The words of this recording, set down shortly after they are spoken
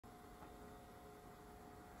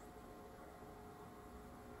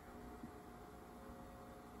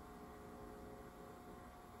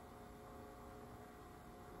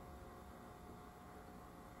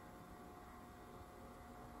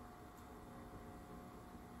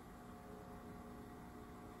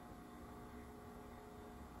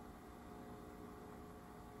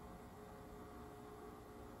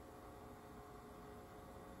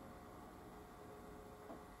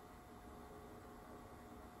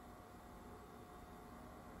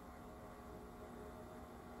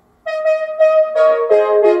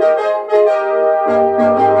Welcome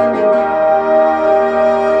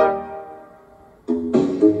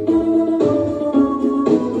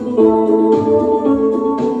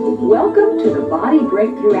to the Body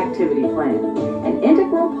Breakthrough Activity Plan, an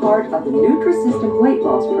integral part of the Nutri weight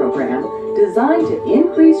loss program designed to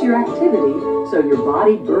increase your activity so your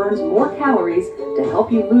body burns more calories to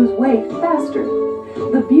help you lose weight faster.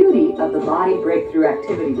 The beauty of the Body Breakthrough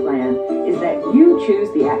Activity Plan is that you choose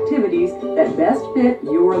the activities that best fit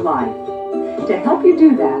your life. To help you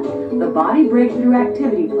do that, the Body Breakthrough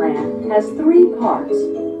Activity Plan has 3 parts.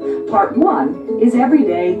 Part 1 is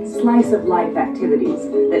everyday slice-of-life activities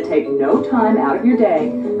that take no time out of your day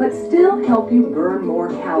but still help you burn more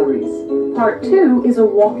calories. Part 2 is a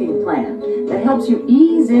walking plan that helps you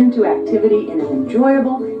ease into activity in an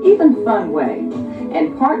enjoyable, even fun way.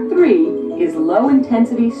 And Part 3 is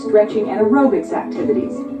low-intensity stretching and aerobics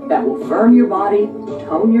activities that will firm your body,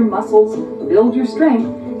 tone your muscles, build your strength,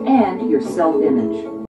 and your self-image.